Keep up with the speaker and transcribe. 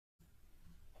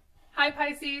Hi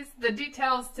Pisces, the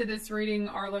details to this reading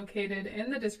are located in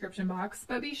the description box,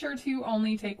 but be sure to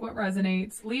only take what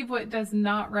resonates, leave what does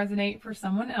not resonate for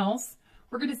someone else.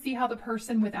 We're going to see how the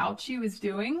person without you is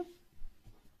doing.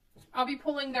 I'll be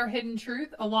pulling their hidden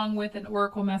truth along with an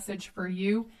oracle message for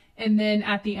you, and then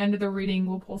at the end of the reading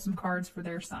we'll pull some cards for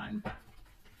their sign.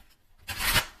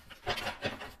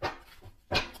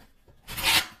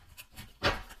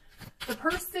 The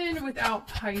person without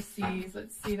Pisces,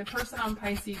 let's see, the person on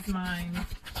Pisces' mind,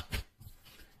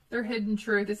 their hidden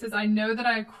truth. It says, I know that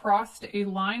I crossed a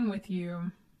line with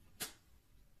you.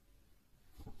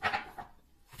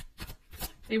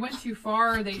 They went too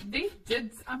far. They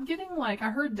did, I'm getting like, I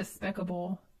heard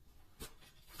despicable.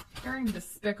 Hearing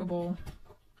despicable.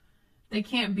 They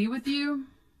can't be with you.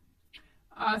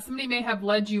 Somebody may have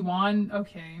led you on.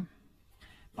 Okay.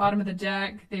 Bottom of the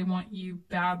deck, they want you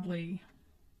badly.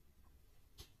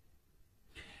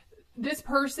 This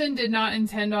person did not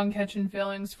intend on catching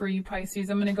feelings for you, Pisces.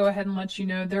 I'm going to go ahead and let you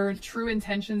know their true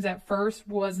intentions at first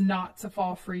was not to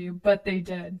fall for you, but they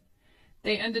did.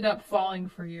 They ended up falling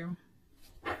for you.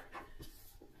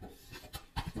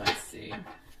 Let's see.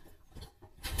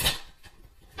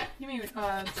 Give me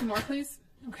 2 more, please.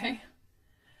 Okay.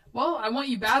 Well, I want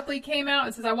you badly came out.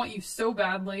 It says, I want you so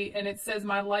badly. And it says,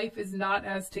 my life is not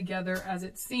as together as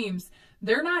it seems.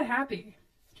 They're not happy.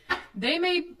 They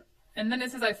may... And then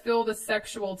it says, I feel the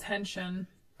sexual tension.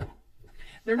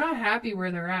 They're not happy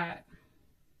where they're at.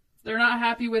 They're not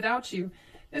happy without you.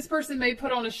 This person may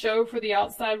put on a show for the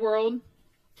outside world.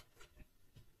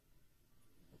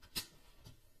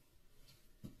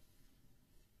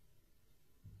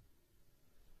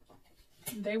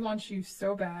 They want you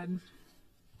so bad.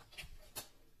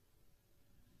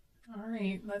 All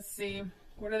right, let's see.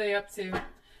 What are they up to?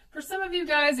 For some of you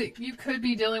guys, you could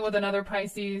be dealing with another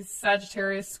Pisces,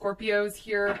 Sagittarius, Scorpios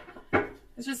here.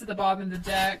 It's just at the bottom of the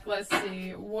deck. Let's see.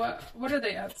 What are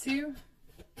they up to?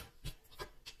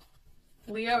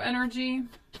 Leo energy.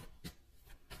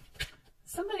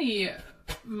 Somebody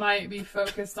might be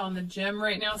focused on the gym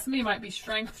right now. Somebody might be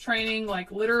strength training,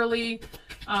 like literally.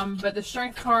 But the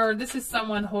strength card, this is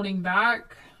someone holding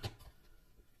back.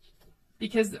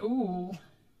 Because, ooh...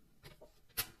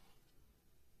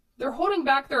 They're holding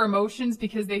back their emotions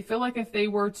because they feel like if they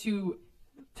were to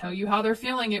tell you how they're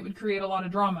feeling, it would create a lot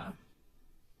of drama.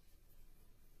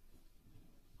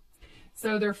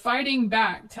 So they're fighting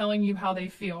back, telling you how they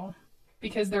feel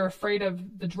because they're afraid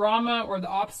of the drama or the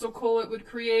obstacle it would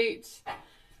create.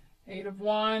 8 of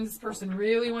Wands. This person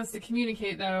really wants to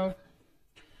communicate though.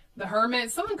 The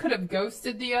Hermit. Someone could have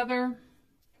ghosted the other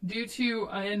due to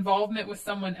involvement with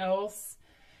someone else.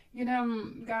 You know,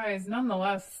 guys,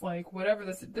 nonetheless, like, whatever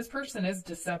this person is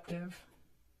deceptive.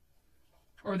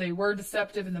 Or they were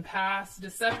deceptive in the past,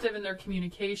 deceptive in their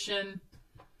communication.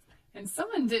 And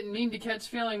someone didn't mean to catch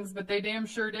feelings, but they damn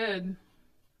sure did.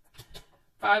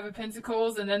 5 of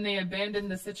Pentacles, and then they abandoned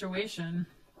the situation.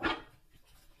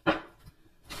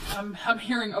 I'm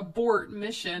hearing abort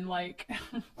mission, like...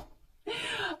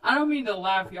 I don't mean to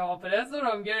laugh, y'all, but that's what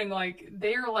I'm getting. Like,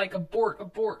 they're like, abort,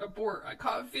 abort, abort. I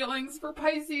caught feelings for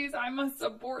Pisces. I must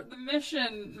abort the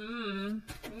mission.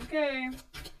 Okay.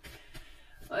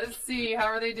 Let's see. How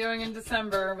are they doing in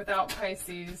December without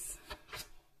Pisces?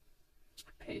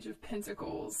 Page of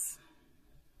Pentacles.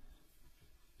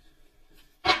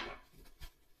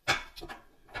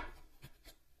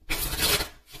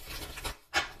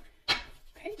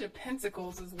 Of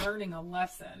Pentacles is learning a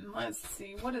lesson. Let's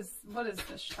see. What is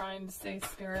this trying to say,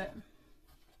 Spirit?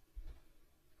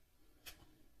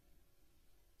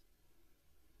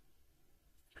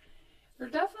 They're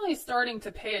definitely starting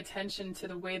to pay attention to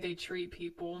the way they treat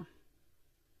people.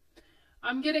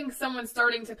 I'm getting someone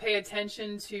starting to pay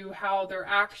attention to how their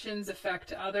actions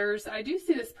affect others. I do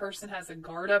see this person has a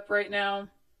guard up right now.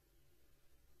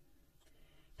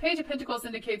 Page of Pentacles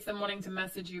indicates them wanting to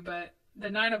message you, but the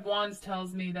 9 of Wands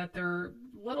tells me that they're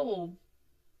little,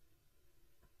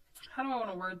 how do I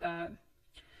want to word that?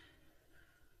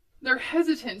 They're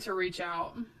hesitant to reach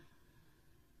out.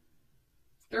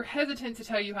 They're hesitant to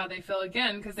tell you how they feel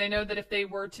again, because they know that if they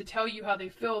were to tell you how they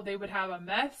feel, they would have a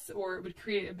mess or it would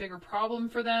create a bigger problem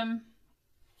for them.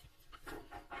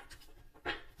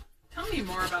 Tell me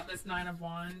more about this 9 of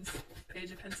Wands,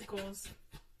 Page of Pentacles.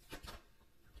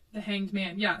 The Hanged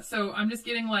Man. Yeah, so I'm just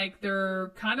getting like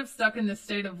they're kind of stuck in this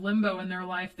state of limbo in their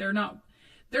life. They're not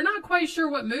quite sure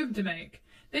what move to make.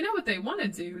 They know what they want to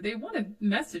do. They want to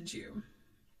message you.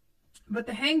 But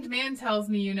the Hanged Man tells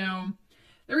me, you know,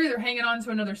 they're either hanging on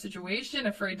to another situation,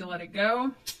 afraid to let it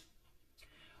go,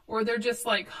 or they're just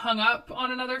like hung up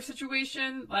on another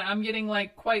situation. I'm getting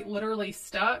like quite literally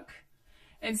stuck.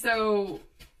 And so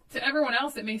To everyone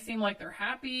else, it may seem like they're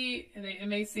happy, and it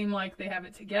may seem like they have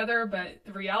it together, but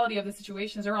the reality of the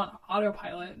situation is they're on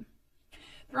autopilot.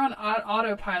 They're on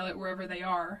autopilot wherever they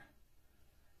are.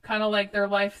 Kind of like their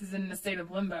life is in a state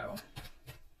of limbo.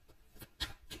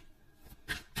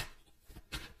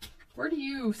 Where do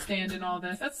you stand in all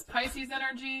this? That's Pisces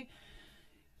energy.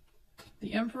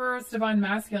 The Emperor is divine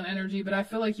masculine energy, but I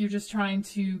feel like you're just trying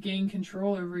to gain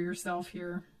control over yourself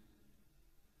here.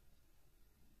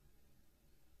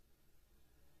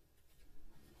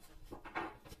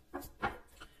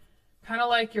 Kind of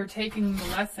like you're taking the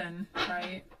lesson,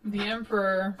 right? The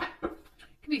Emperor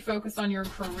could be focused on your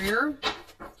career.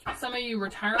 Some of you,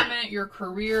 retirement, your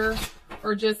career,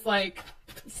 or just like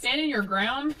standing your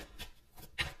ground.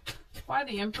 Why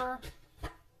the Emperor?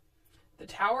 The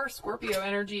Tower, Scorpio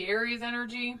energy, Aries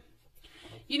energy.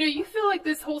 You know, you feel like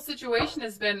this whole situation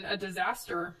has been a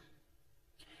disaster.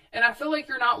 And I feel like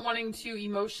you're not wanting to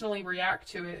emotionally react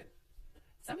to it.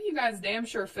 Some of you guys damn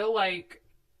sure feel like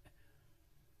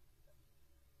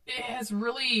it has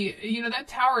really, you know, that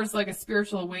Tower is like a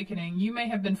spiritual awakening. You may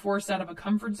have been forced out of a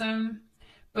comfort zone,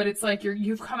 but it's like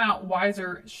you've come out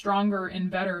wiser, stronger, and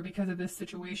better because of this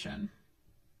situation.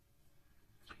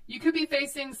 You could be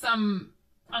facing some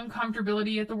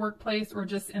uncomfortability at the workplace or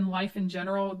just in life in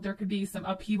general. There could be some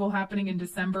upheaval happening in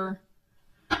December.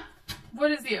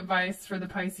 What is the advice for the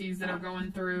Pisces that are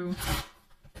going through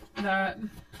that?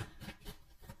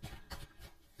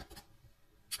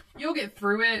 You'll get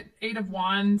through it. 8 of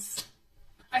Wands.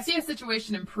 I see a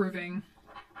situation improving.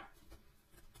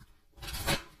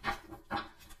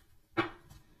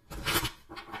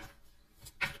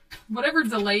 Whatever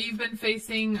delay you've been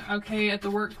facing, okay, at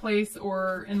the workplace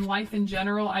or in life in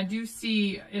general, I do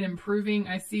see it improving.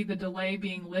 I see the delay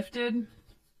being lifted.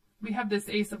 We have this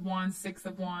Ace of Wands, 6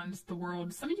 of Wands, the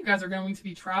World. Some of you guys are going to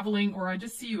be traveling, or I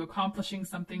just see you accomplishing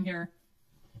something here.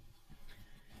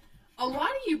 A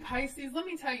lot of you Pisces, let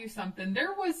me tell you something.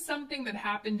 There was something that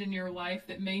happened in your life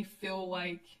that may feel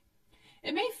like,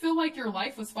 it may feel like your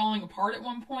life was falling apart at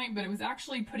one point, but it was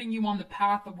actually putting you on the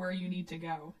path of where you need to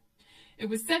go. It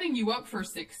was setting you up for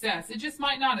success. It just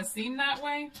might not have seemed that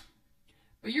way,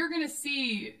 but you're going to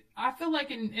see, I feel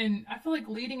like I feel like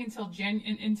leading until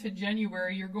into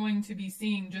January, you're going to be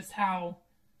seeing just how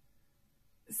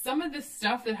some of this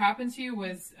stuff that happened to you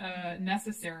was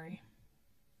necessary.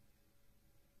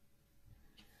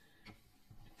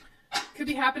 Could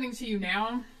be happening to you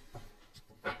now.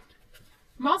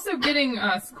 I'm also getting,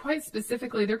 quite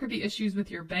specifically, there could be issues with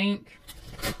your bank.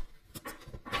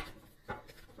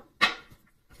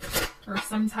 Or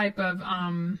some type of,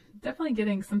 definitely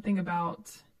getting something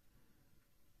about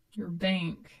your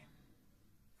bank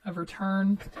of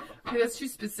return. Okay, that's too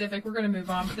specific. We're going to move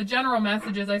on. But the general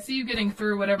message is I see you getting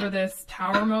through whatever this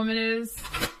Tower moment is.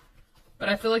 But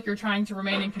I feel like you're trying to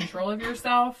remain in control of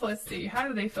yourself. Let's see. How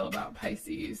do they feel about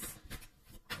Pisces?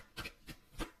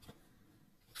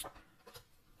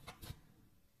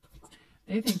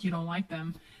 They think you don't like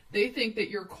them. They think that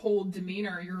your cold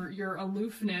demeanor, your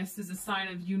aloofness is a sign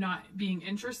of you not being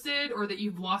interested or that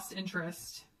you've lost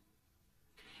interest.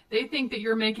 They think that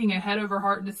you're making a head over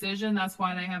heart decision. That's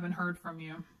why they haven't heard from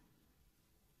you.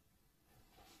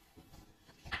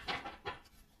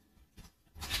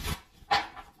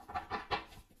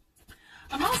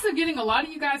 I'm also getting a lot of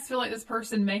you guys feel like this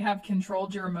person may have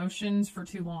controlled your emotions for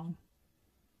too long.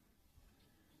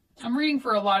 I'm reading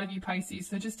for a lot of you Pisces,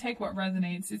 so just take what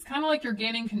resonates. It's kind of like you're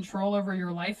gaining control over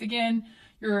your life again.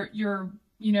 You're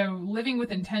you know, living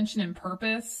with intention and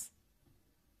purpose.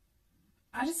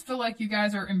 I just feel like you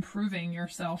guys are improving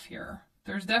yourself here.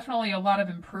 There's definitely a lot of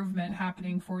improvement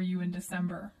happening for you in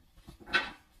December.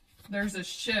 There's a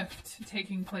shift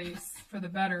taking place for the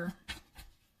better.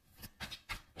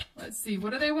 Let's see,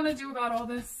 what do they want to do about all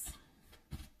this?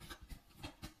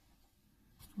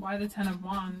 Why the 10 of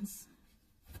Wands?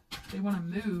 They want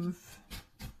to move.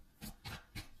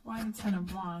 Why the 10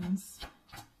 of Wands?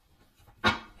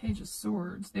 Page of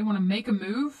Swords. They want to make a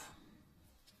move.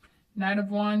 Knight of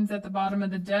Wands at the bottom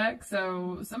of the deck.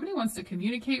 So somebody wants to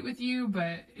communicate with you,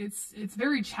 but it's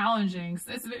very challenging.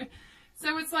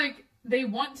 So it's like they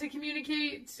want to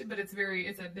communicate, but it's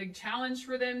a big challenge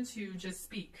for them to just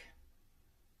speak.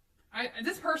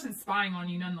 This person's spying on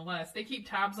you nonetheless. They keep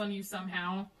tabs on you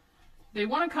somehow. They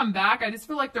want to come back. I just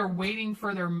feel like they're waiting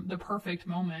for the perfect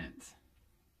moment.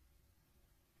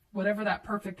 Whatever that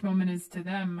perfect moment is to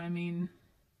them, I mean.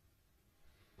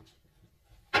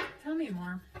 Tell me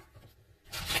more.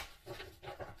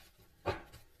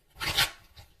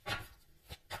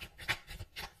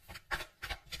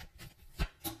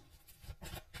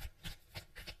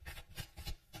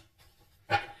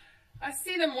 I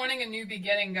see them wanting a new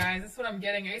beginning, guys. That's what I'm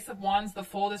getting. Ace of Wands, the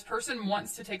Fool. This person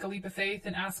wants to take a leap of faith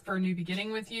and ask for a new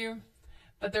beginning with you.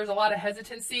 But there's a lot of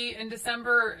hesitancy in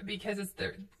December because it's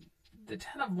the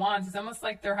Ten of Wands. It's almost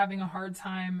like they're having a hard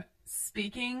time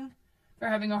speaking.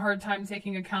 They're having a hard time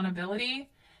taking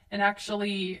accountability and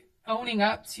actually owning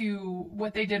up to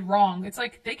what they did wrong. It's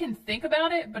like they can think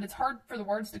about it, but it's hard for the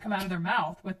words to come out of their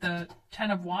mouth with the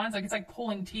Ten of Wands. Like, it's like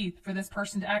pulling teeth for this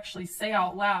person to actually say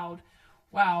out loud,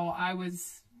 wow, I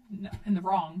was in the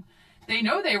wrong. They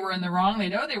know they were in the wrong. They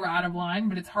know they were out of line,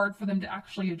 but it's hard for them to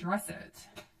actually address it.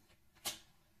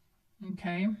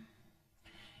 Okay.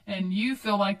 And you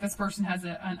feel like this person has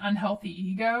an unhealthy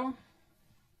ego.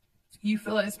 You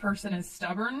feel like this person is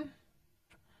stubborn.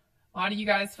 A lot of you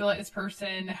guys feel like this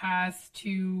person has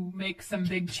to make some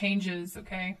big changes,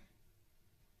 okay?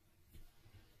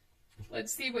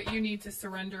 Let's see what you need to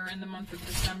surrender in the month of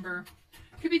December.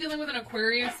 Could be dealing with an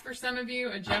Aquarius for some of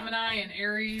you, a Gemini, an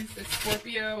Aries, a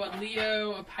Scorpio, a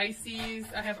Leo, a Pisces.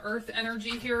 I have Earth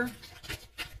energy here.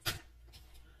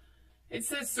 It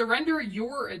says surrender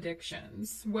your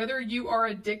addictions, whether you are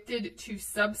addicted to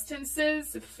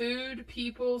substances, food,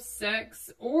 people,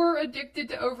 sex, or addicted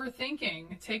to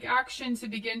overthinking. Take action to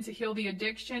begin to heal the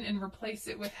addiction and replace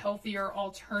it with healthier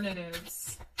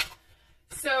alternatives.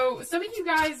 So some of you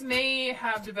guys may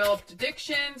have developed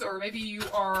addictions, or maybe you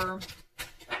are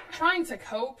trying to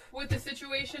cope with the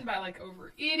situation by like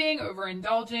overeating,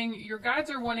 overindulging. Your guides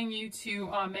are wanting you to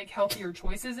make healthier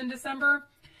choices in December.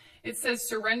 It says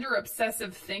surrender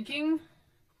obsessive thinking.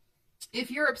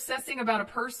 If you're obsessing about a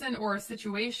person or a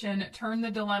situation, turn the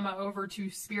dilemma over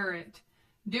to spirit.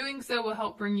 Doing so will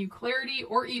help bring you clarity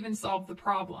or even solve the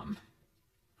problem.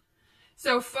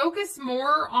 So focus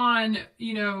more on,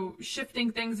 you know,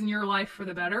 shifting things in your life for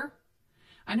the better.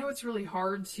 I know it's really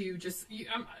hard to just,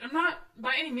 I'm not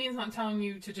by any means not telling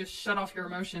you to just shut off your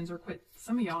emotions or quit.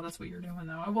 Some of y'all, that's what you're doing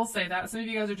though. I will say that. Some of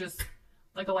you guys are just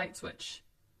like a light switch.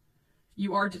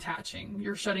 You are detaching.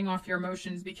 You're shutting off your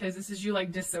emotions because this is you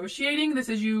like dissociating. This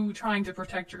is you trying to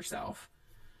protect yourself.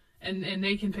 And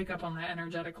they can pick up on that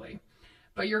energetically.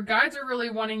 But your guides are really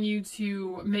wanting you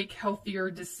to make healthier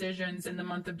decisions in the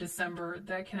month of December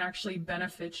that can actually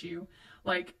benefit you.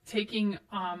 Like taking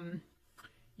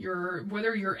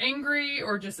whether you're angry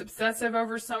or just obsessive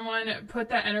over someone, put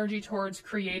that energy towards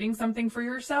creating something for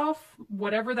yourself.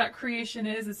 Whatever that creation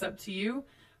is, it's up to you.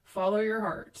 Follow your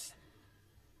heart.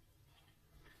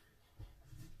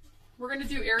 We're going to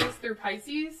do Aries through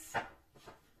Pisces.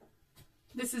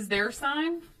 This is their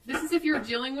sign. This is if you're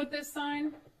dealing with this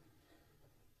sign.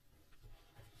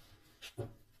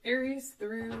 Aries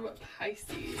through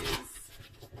Pisces.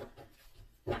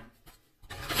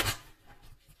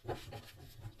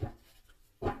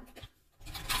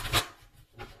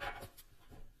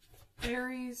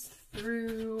 Aries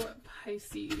through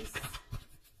Pisces.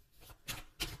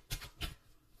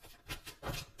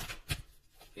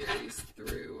 Aries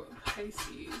through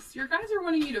Pisces. Your guys are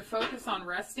wanting you to focus on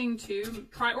resting too.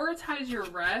 Prioritize your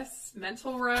rest,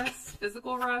 mental rest,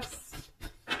 physical rest.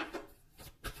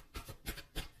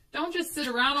 Don't just sit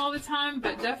around all the time,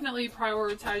 but definitely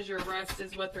prioritize your rest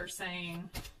is what they're saying.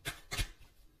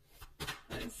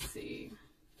 Let's see.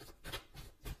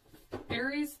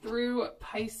 Aries through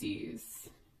Pisces.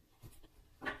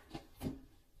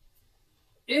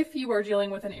 If you are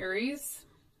dealing with an Aries,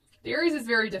 the Aries is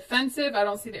very defensive. I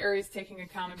don't see the Aries taking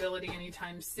accountability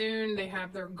anytime soon. They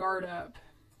have their guard up.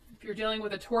 If you're dealing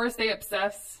with a Taurus, they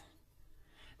obsess.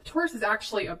 The Taurus is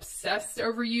actually obsessed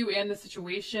over you and the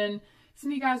situation. Some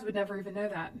of you guys would never even know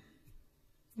that.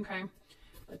 Okay?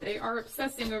 But they are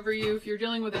obsessing over you. If you're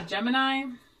dealing with a Gemini,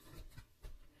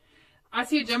 I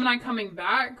see a Gemini coming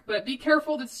back, but be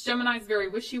careful. This Gemini is very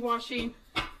wishy-washy.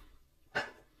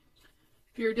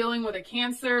 If you're dealing with a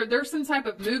Cancer, there's some type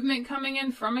of movement coming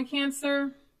in from a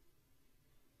Cancer.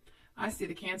 I see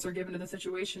the Cancer given to the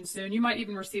situation soon. You might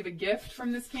even receive a gift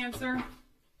from this Cancer.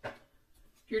 If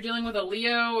you're dealing with a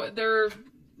Leo,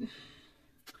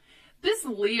 this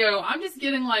Leo, I'm just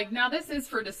getting like, now this is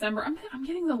for December. I'm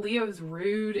getting the Leo's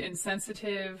rude,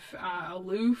 insensitive,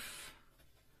 aloof.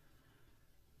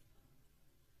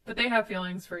 But they have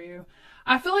feelings for you.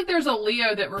 I feel like there's a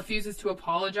Leo that refuses to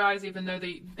apologize even though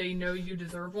they know you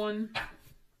deserve one.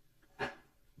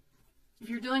 If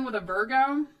you're dealing with a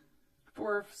Virgo,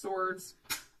 Four of Swords,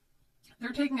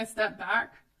 they're taking a step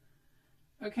back.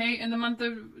 Okay, in the month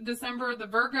of December, the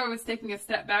Virgo is taking a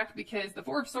step back because the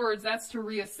Four of Swords, that's to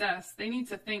reassess. They need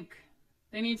to think.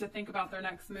 They need to think about their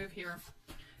next move here.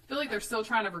 I feel like they're still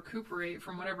trying to recuperate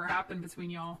from whatever happened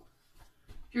between y'all.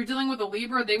 If you're dealing with a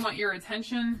Libra, they want your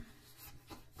attention.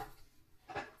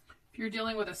 If you're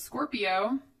dealing with a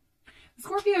Scorpio,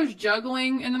 Scorpio's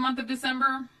juggling in the month of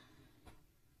December.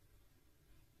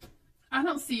 I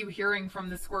don't see you hearing from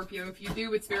the Scorpio. If you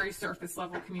do, it's very surface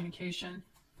level communication.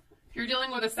 If you're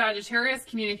dealing with a Sagittarius,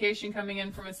 communication coming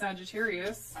in from a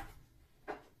Sagittarius.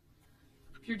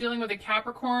 If you're dealing with a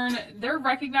Capricorn, they're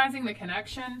recognizing the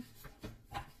connection.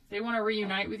 They want to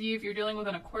reunite with you. If you're dealing with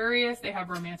an Aquarius, they have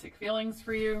romantic feelings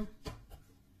for you.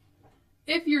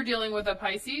 If you're dealing with a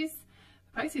Pisces,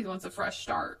 Pisces wants a fresh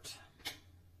start.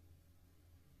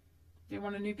 They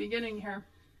want a new beginning here.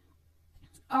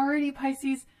 Alrighty,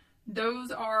 Pisces,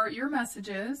 those are your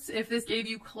messages. If this gave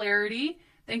you clarity,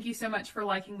 thank you so much for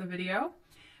liking the video.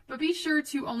 But be sure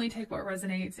to only take what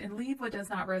resonates and leave what does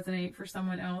not resonate for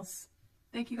someone else.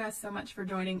 Thank you guys so much for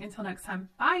joining. Until next time,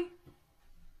 bye.